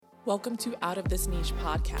Welcome to Out of This Niche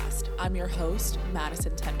podcast. I'm your host,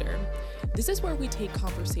 Madison Tender. This is where we take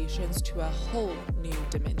conversations to a whole new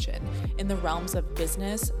dimension in the realms of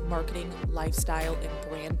business, marketing, lifestyle, and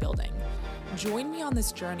brand building. Join me on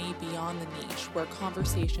this journey beyond the niche where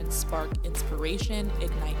conversations spark inspiration,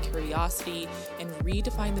 ignite curiosity, and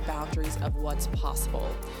redefine the boundaries of what's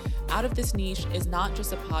possible. Out of This Niche is not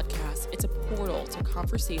just a podcast, it's a portal to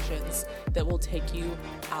conversations that will take you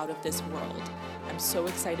out of this world. I'm so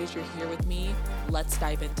excited you're here with me. Let's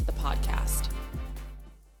dive into the podcast.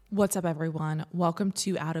 What's up, everyone? Welcome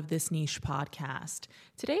to Out of This Niche podcast.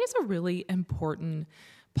 Today is a really important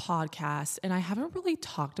podcast, and I haven't really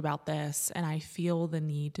talked about this, and I feel the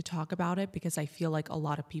need to talk about it because I feel like a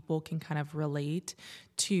lot of people can kind of relate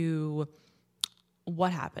to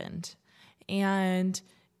what happened. And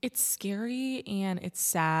it's scary and it's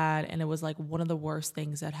sad, and it was like one of the worst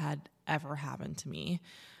things that had ever happened to me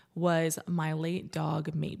was my late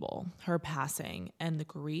dog, Maybel, her passing and the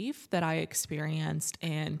grief that I experienced.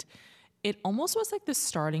 And it almost was like the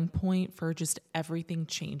starting point for just everything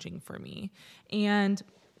changing for me. And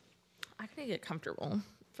I gotta get comfortable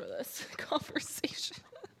for this conversation.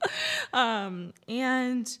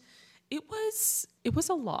 And it was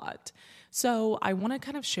a lot. So I want to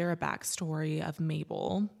kind of share a backstory of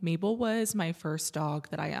Maybel. Maybel was my first dog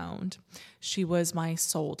that I owned. She was my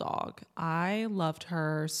soul dog. I loved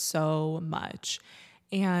her so much.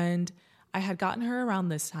 And I had gotten her around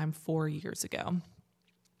this time 4 years ago.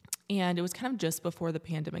 And it was kind of just before the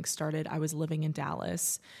pandemic started. I was living in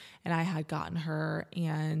Dallas and I had gotten her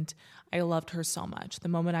and I loved her so much. The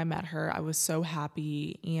moment I met her, I was so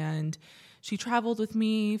happy. And she traveled with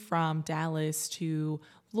me from Dallas to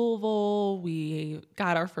Louisville. We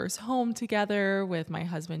got our first home together with my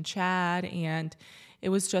husband, Chad, and it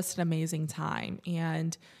was just an amazing time.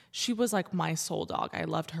 And she was like my soul dog. I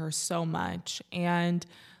loved her so much. And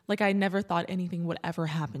like I never thought anything would ever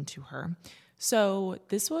happen to her. So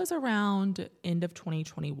this was around end of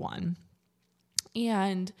 2021.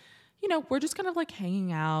 And, we're just kind of like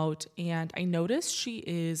hanging out. And I noticed she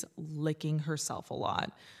is licking herself a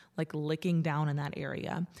lot, like licking down in that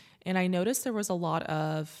area. And I noticed there was a lot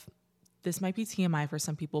of, this might be TMI for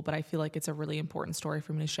some people, but I feel like it's a really important story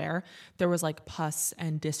for me to share. There was like pus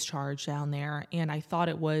and discharge down there. And I thought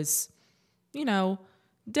it was,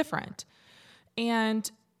 different.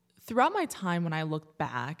 And throughout my time when I looked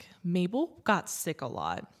back, Maybel got sick a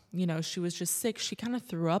lot. She was just sick. She kind of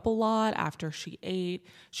threw up a lot after she ate.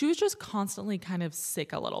 She was just constantly kind of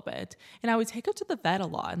sick a little bit. And I would take her to the vet a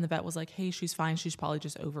lot. And the vet was like, hey, she's fine. She's probably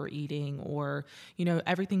just overeating, or,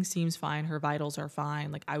 everything seems fine. Her vitals are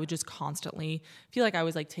fine. Like I would just constantly feel like I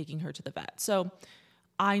was like taking her to the vet. So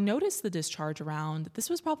I noticed the discharge this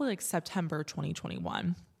was probably like September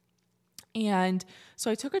 2021. And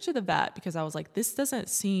so I took her to the vet because I was like, this doesn't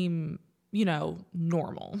seem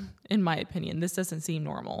normal, in my opinion. This doesn't seem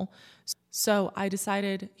normal. So I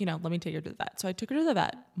decided, let me take her to the vet. So I took her to the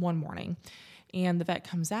vet one morning and the vet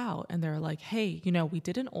comes out and they're like, hey, we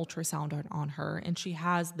did an ultrasound on her and she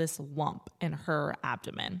has this lump in her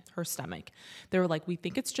abdomen, her stomach. They were like, we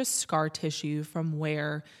think it's just scar tissue from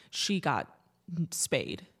where she got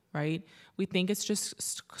spayed, right? We think it's just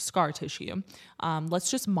scar tissue. Let's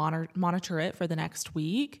just monitor it for the next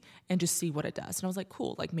week and just see what it does. And I was like,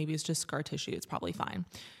 cool, like maybe it's just scar tissue. It's probably fine.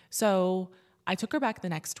 So I took her back the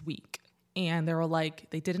next week and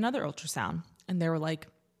they did another ultrasound and they were like,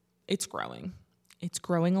 it's growing. It's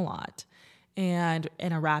growing a lot and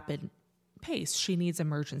in a rapid pace. She needs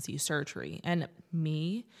emergency surgery. And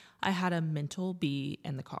I had a mental bee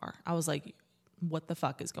in the car. I was like, what the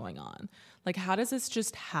fuck is going on? Like, how does this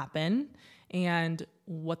just happen? And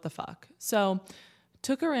what the fuck? So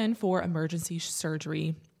took her in for emergency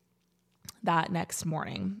surgery that next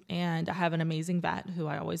morning. And I have an amazing vet who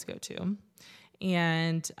I always go to,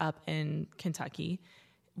 and up in Kentucky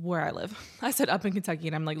where I live. I said up in Kentucky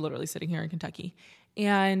and I'm like literally sitting here in Kentucky.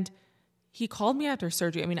 And he called me after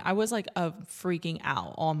surgery. I mean, I was like freaking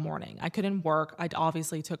out all morning. I couldn't work. I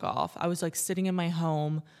obviously took off. I was like sitting in my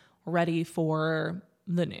home ready for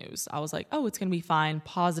the news. I was like, oh, it's going to be fine.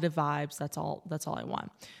 Positive vibes. That's all I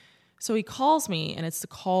want. So he calls me and it's the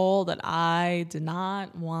call that I did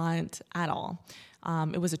not want at all.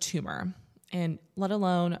 It was a tumor, and let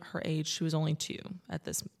alone her age. She was only 2 at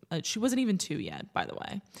this. She wasn't even 2 yet, by the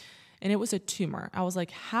way. And it was a tumor. I was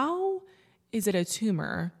like, how is it a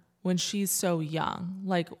tumor when she's so young?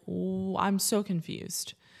 Like, I'm so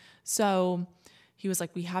confused. So he was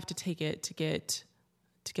like, we have to take it to get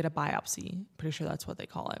a biopsy. Pretty sure that's what they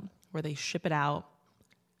call it, where they ship it out,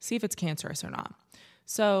 see if it's cancerous or not.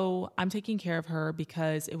 So I'm taking care of her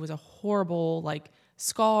because it was a horrible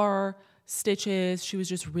scar, stitches. She was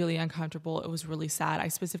just really uncomfortable. It was really sad. I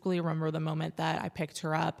specifically remember the moment that I picked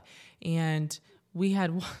her up and we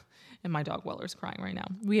had, and my dog Weller's crying right now.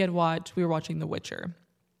 We were watching The Witcher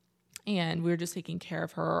and we were just taking care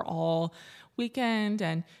of her all weekend.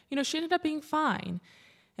 And, she ended up being fine.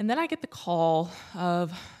 And then I get the call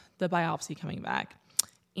of the biopsy coming back.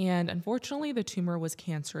 And unfortunately, the tumor was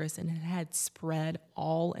cancerous and it had spread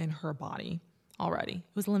all in her body already.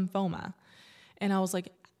 It was lymphoma. And I was like,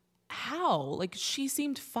 how? Like, she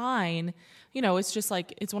seemed fine. It's just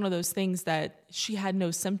like, it's one of those things that she had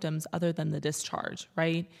no symptoms other than the discharge,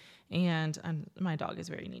 right? And my dog is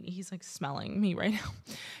very needy. He's like smelling me right now.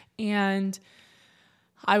 And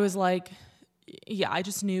I was like, yeah, I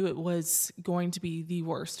just knew it was going to be the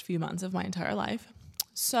worst few months of my entire life.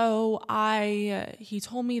 So he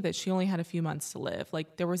told me that she only had a few months to live.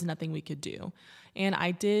 Like, there was nothing we could do. And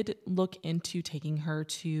I did look into taking her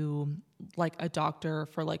to like a doctor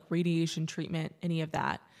for like radiation treatment, any of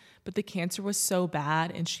that. But the cancer was so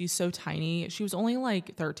bad and she's so tiny. She was only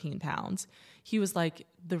like 13 pounds. He was like,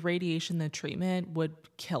 the radiation, the treatment would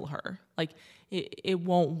kill her. Like, it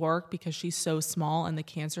won't work because she's so small and the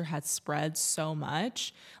cancer had spread so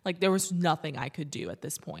much. Like, there was nothing I could do at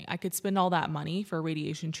this point. I could spend all that money for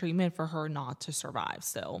radiation treatment for her not to survive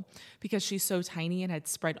still because she's so tiny and had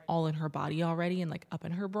spread all in her body already and like up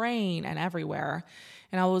in her brain and everywhere.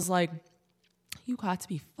 And I was like, you got to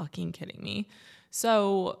be fucking kidding me.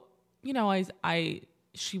 So,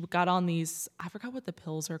 she got on these, I forgot what the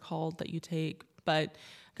pills are called that you take, but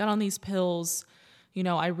got on these pills.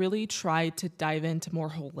 I really tried to dive into more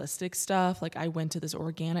holistic stuff. Like, I went to this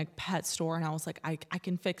organic pet store and I was like, I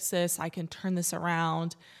can fix this. I can turn this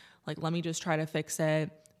around. Like, let me just try to fix it.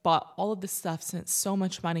 Bought all of this stuff, spent so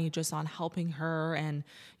much money just on helping her and,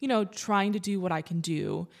 trying to do what I can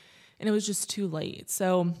do. And it was just too late.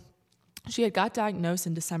 So she had got diagnosed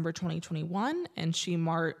in December 2021 and she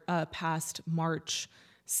passed March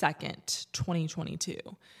 2nd, 2022.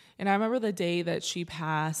 And I remember the day that she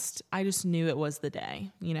passed, I just knew it was the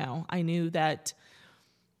day. I knew that,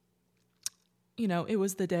 it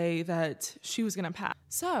was the day that she was going to pass.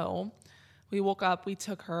 So we woke up, we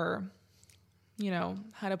took her,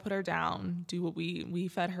 had to put her down, do what we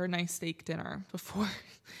fed her a nice steak dinner before.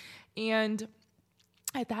 And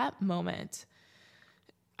at that moment,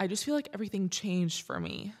 I just feel like everything changed for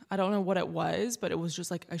me. I don't know what it was, but it was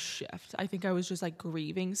just like a shift. I think I was just like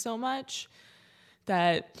grieving so much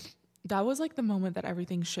that was like the moment that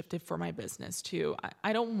everything shifted for my business too.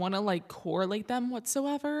 I don't want to like correlate them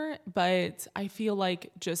whatsoever, but I feel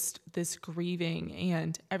like just this grieving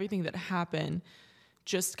and everything that happened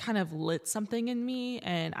just kind of lit something in me.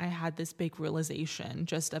 And I had this big realization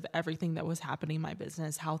just of everything that was happening in my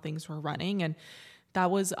business, how things were running. And that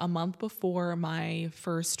was a month before my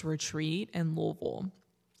first retreat in Louisville.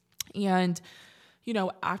 And,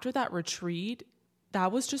 after that retreat, that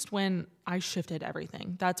was just when I shifted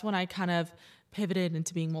everything. That's when I kind of pivoted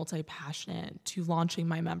into being multi-passionate, to launching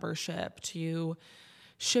my membership, to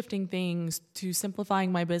shifting things, to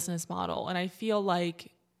simplifying my business model. And I feel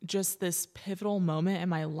like just this pivotal moment in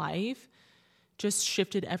my life just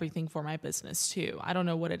shifted everything for my business too. I don't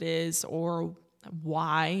know what it is or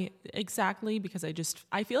why exactly, because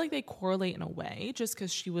I feel like they correlate in a way just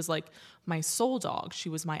because she was like my soul dog. She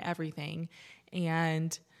was my everything.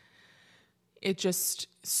 And it just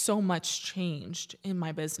so much changed in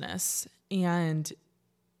my business and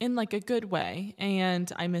in like a good way.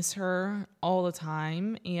 And I miss her all the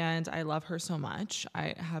time and I love her so much.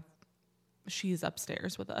 She's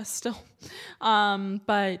upstairs with us still.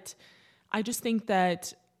 But I just think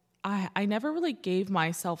that I never really gave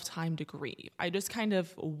myself time to grieve. I just kind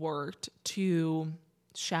of worked to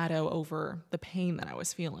shadow over the pain that I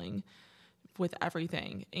was feeling with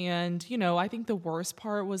everything. And, I think the worst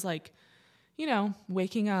part was like,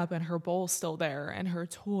 waking up and her bowl's still there and her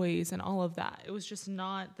toys and all of that. It was just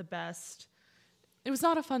not the best. It was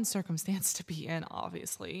not a fun circumstance to be in,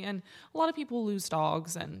 obviously. And a lot of people lose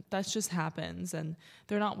dogs and that just happens and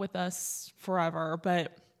they're not with us forever.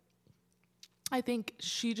 But I think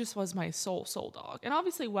she just was my soul dog. And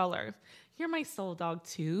obviously Weller, you're my soul dog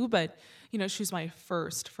too, but she's my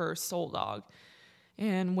first soul dog.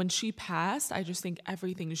 And when she passed, I just think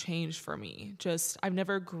everything changed for me. I've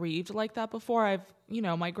never grieved like that before.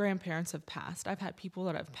 My grandparents have passed. I've had people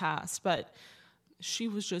that have passed, but she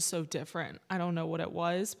was just so different. I don't know what it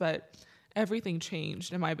was, but everything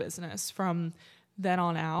changed in my business from then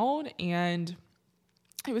on out. And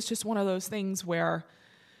it was just one of those things where,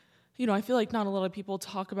 I feel like not a lot of people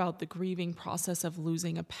talk about the grieving process of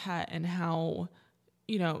losing a pet and how,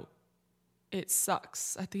 it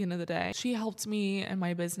sucks at the end of the day. She helped me in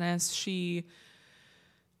my business. She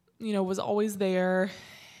was always there.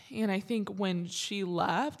 And I think when she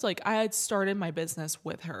left, like I had started my business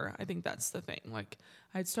with her. I think that's the thing. Like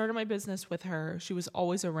I had started my business with her. She was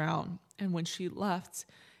always around. And when she left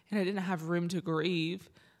and I didn't have room to grieve,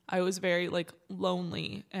 I was very like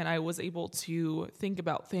lonely, and I was able to think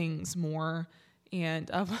about things more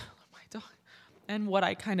and of my dog and what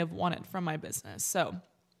I kind of wanted from my business. So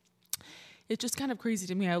it's just kind of crazy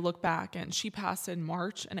to me. I look back and she passed in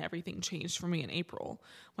March and everything changed for me in April.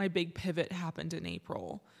 My big pivot happened in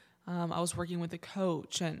April. I was working with a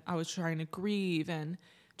coach and I was trying to grieve, and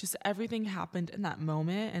just everything happened in that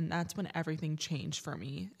moment. And that's when everything changed for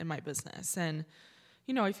me in my business. And,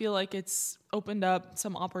 I feel like it's opened up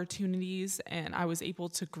some opportunities and I was able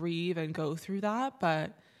to grieve and go through that,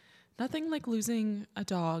 but nothing like losing a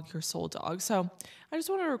dog, your soul dog. So I just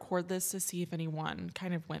want to record this to see if anyone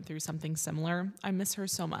kind of went through something similar. I miss her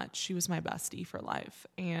so much. She was my bestie for life.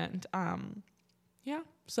 And yeah,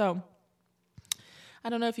 so I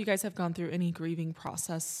don't know if you guys have gone through any grieving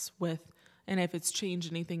process and if it's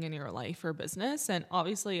changed anything in your life or business. And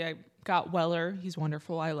obviously I got Weller. He's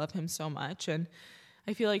wonderful. I love him so much. And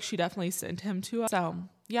I feel like she definitely sent him to us. So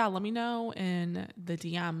yeah, let me know in the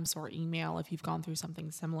DMs or email if you've gone through something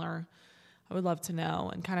similar. I would love to know,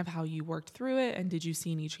 and kind of how you worked through it, and did you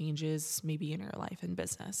see any changes maybe in your life and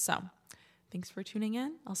business? So thanks for tuning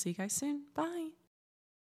in. I'll see you guys soon. Bye.